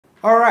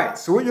Alright,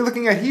 so what you're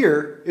looking at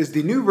here is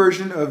the new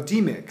version of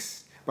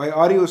Demix by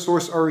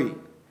AudioSourceRE.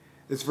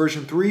 It's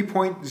version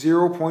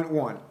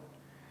 3.0.1.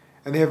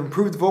 And they have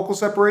improved vocal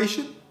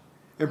separation,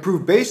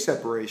 improved bass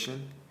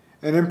separation,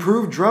 and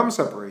improved drum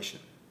separation.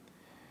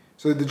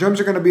 So the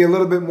drums are going to be a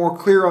little bit more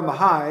clear on the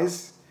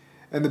highs,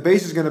 and the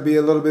bass is going to be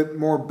a little bit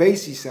more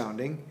bassy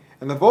sounding,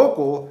 and the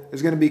vocal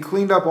is going to be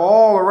cleaned up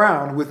all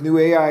around with new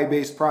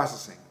AI-based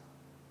processing.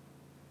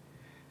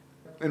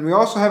 And we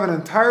also have an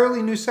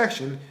entirely new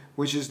section,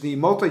 which is the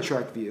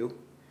multi-track view,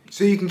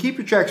 so you can keep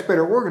your tracks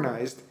better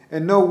organized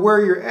and know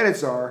where your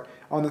edits are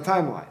on the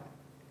timeline.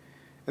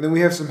 And then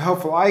we have some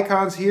helpful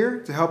icons here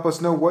to help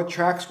us know what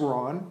tracks we're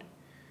on,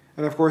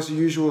 and of course the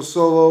usual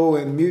solo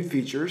and mute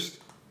features.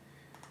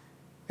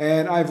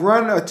 And I've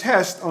run a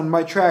test on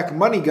my track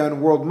Money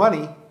Gun World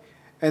Money,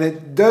 and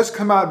it does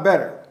come out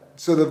better.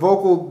 So the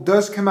vocal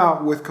does come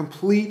out with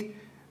complete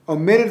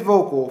omitted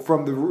vocal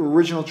from the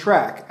original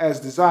track as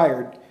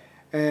desired.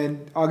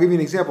 And I'll give you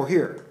an example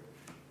here.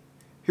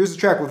 Here's the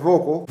track with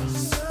vocal.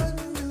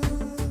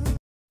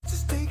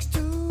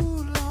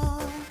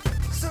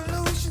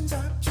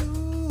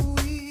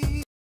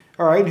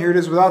 Alright, and here it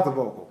is without the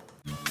vocal.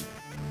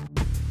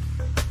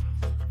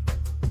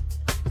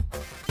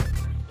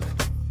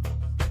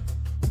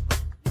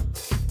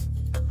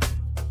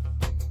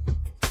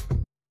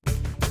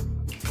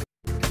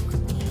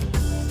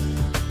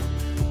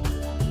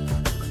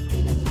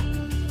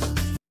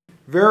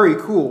 Very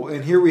cool,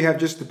 and here we have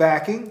just the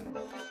backing.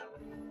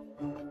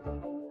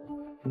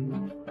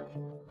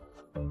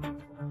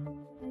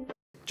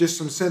 Just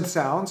some synth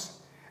sounds,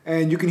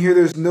 and you can hear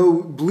there's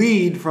no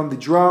bleed from the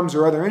drums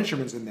or other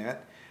instruments in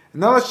that. And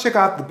now let's check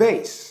out the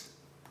bass.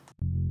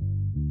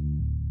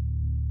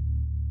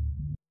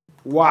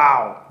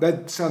 Wow,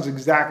 that sounds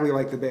exactly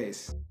like the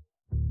bass.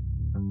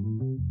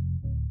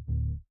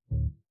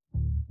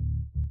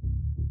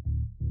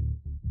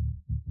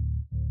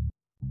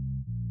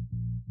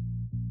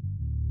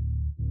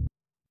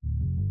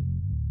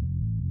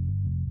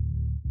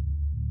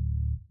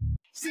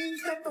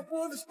 Seems like the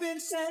world has been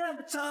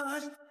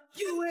sabotaged.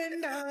 You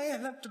and I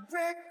have to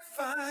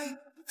rectify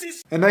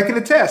this. And I can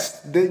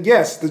attest that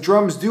yes, the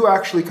drums do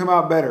actually come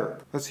out better.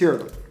 Let's hear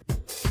them.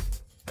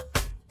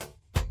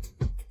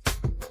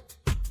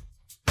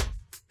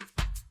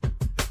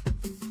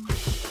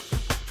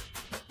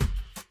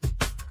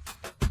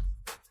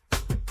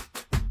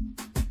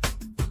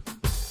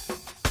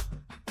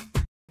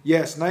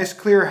 Yes, nice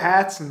clear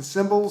hats and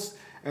cymbals,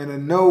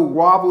 and no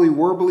wobbly,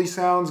 warbly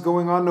sounds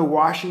going on, no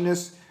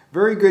washiness.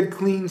 Very good,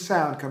 clean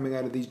sound coming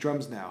out of these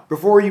drums now.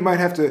 Before, you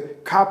might have to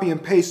copy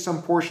and paste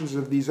some portions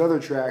of these other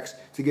tracks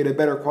to get a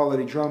better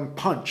quality drum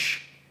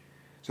punch.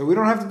 So we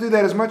don't have to do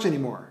that as much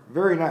anymore.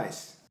 Very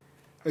nice.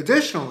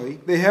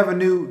 Additionally, they have a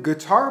new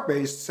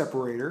guitar-based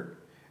separator,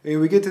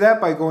 and we get to that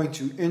by going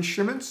to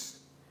Instruments,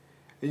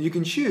 and you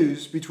can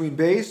choose between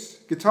bass,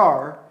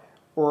 guitar,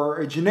 or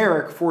a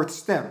generic fourth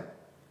stem.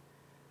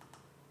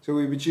 So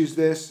we would choose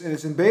this, and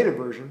it's in beta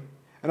version.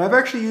 And I've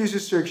actually used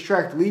this to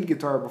extract lead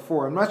guitar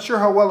before. I'm not sure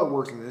how well it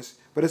works in this,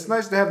 but it's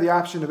nice to have the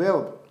option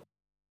available.